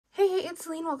it's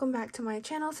Celine. Welcome back to my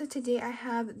channel. So today I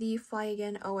have the Fly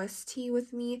Again OST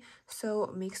with me.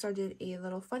 So Makestar did a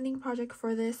little funding project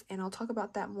for this, and I'll talk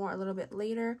about that more a little bit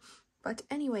later. But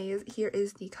anyways, here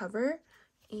is the cover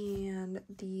and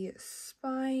the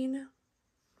spine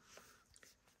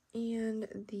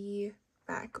and the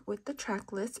back with the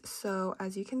track list. So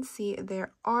as you can see,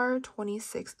 there are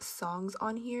 26 songs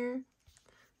on here.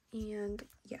 And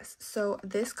yes, so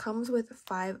this comes with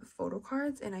 5 photo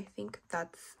cards, and I think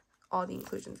that's all the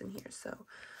inclusions in here. So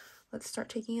let's start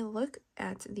taking a look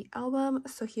at the album.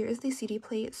 So here is the CD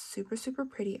plate, super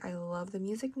pretty. I love the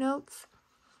music notes.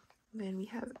 Then we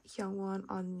have Hyungwon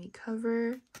on the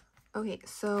cover. Okay,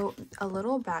 so a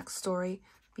little backstory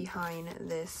behind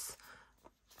this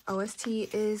OST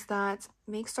is that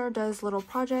Makestar does little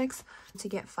projects to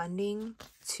get funding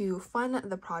to fund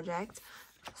the project.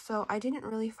 So I didn't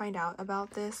really find out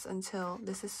about this until,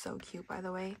 this is so cute by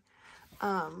the way,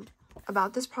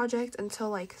 about this project until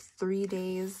like 3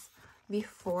 days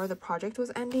before the project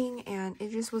was ending, and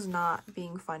it just was not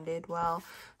being funded well.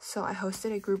 So I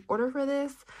hosted a group order for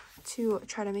this to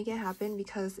try to make it happen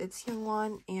because it's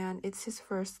Hyungwon and it's his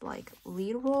first like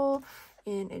lead role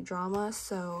in a drama,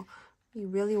 so we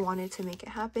really wanted to make it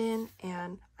happen,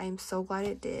 and I'm so glad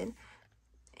it did.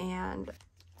 And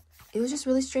it was just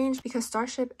really strange because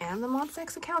Starship and the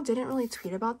Monstex account didn't really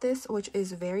tweet about this, which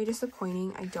is very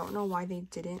disappointing. I don't know why they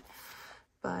didn't,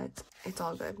 but it's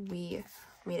all good. We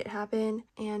made it happen,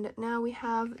 and now we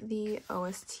have the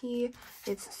OST.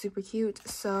 It's super cute.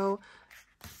 So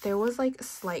there was like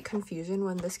slight confusion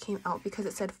when this came out because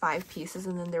it said 5 pieces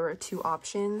and then there were 2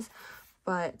 options,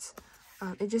 but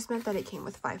it just meant that it came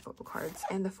with 5 photo cards,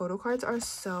 and the photo cards are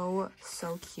so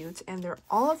cute, and they're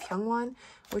all of Hyungwon,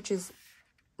 which is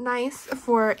nice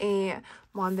for a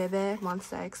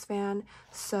Monstex fan.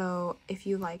 So if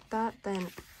you like that, then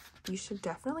you should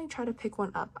definitely try to pick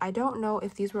one up. I don't know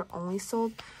if these were only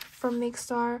sold from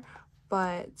Makestar,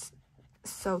 but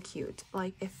so cute.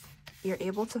 Like if you're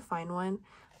able to find one,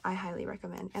 I highly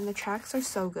recommend. And the tracks are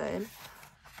so good,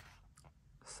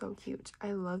 so cute.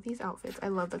 I love these outfits. I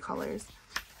love the colors.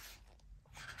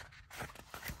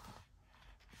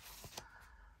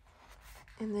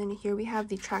 And then here we have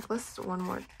the track list one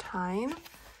more time.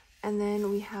 And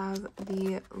then we have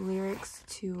the lyrics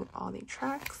to all the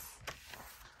tracks,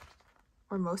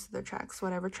 or most of the tracks,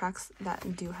 whatever tracks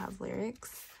that do have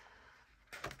lyrics.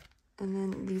 And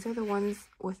then these are the ones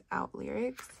without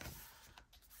lyrics.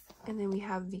 And then we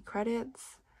have the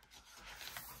credits.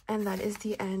 And that is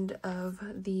the end of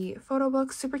the photo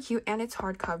book. Super cute, and it's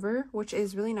hardcover, which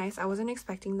is really nice. I wasn't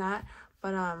expecting that,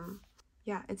 but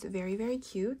yeah, it's very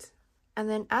cute. And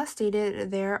then as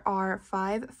stated, there are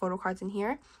 5 photo cards in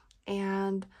here,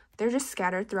 and they're just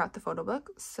scattered throughout the photo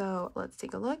book. So let's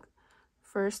take a look.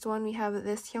 First one, we have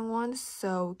this Hyungwon,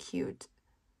 so cute.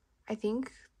 I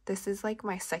think this is like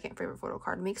my second favorite photo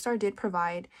card. Makestar did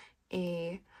provide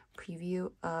a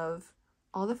preview of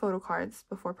all the photo cards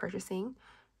before purchasing,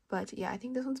 but yeah, I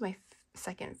think this one's my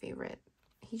second favorite.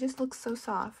 He just looks so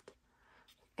soft.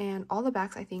 And all the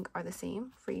backs I think are the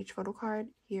same for each photo card.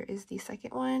 Here is the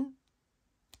second one,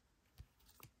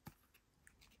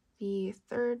 the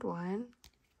third one,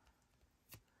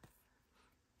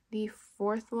 the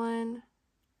fourth one,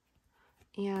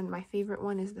 and my favorite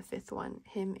one is the 5th one,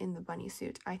 him in the bunny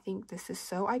suit. I think this is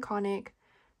so iconic.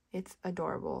 It's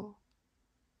adorable.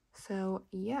 So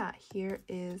yeah, here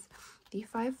is the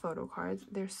 5 photo cards.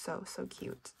 They're so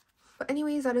cute. But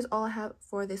anyways, that is all I have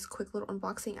for this quick little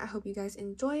unboxing. I hope you guys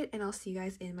enjoyed, and I'll see you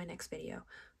guys in my next video.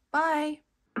 Bye!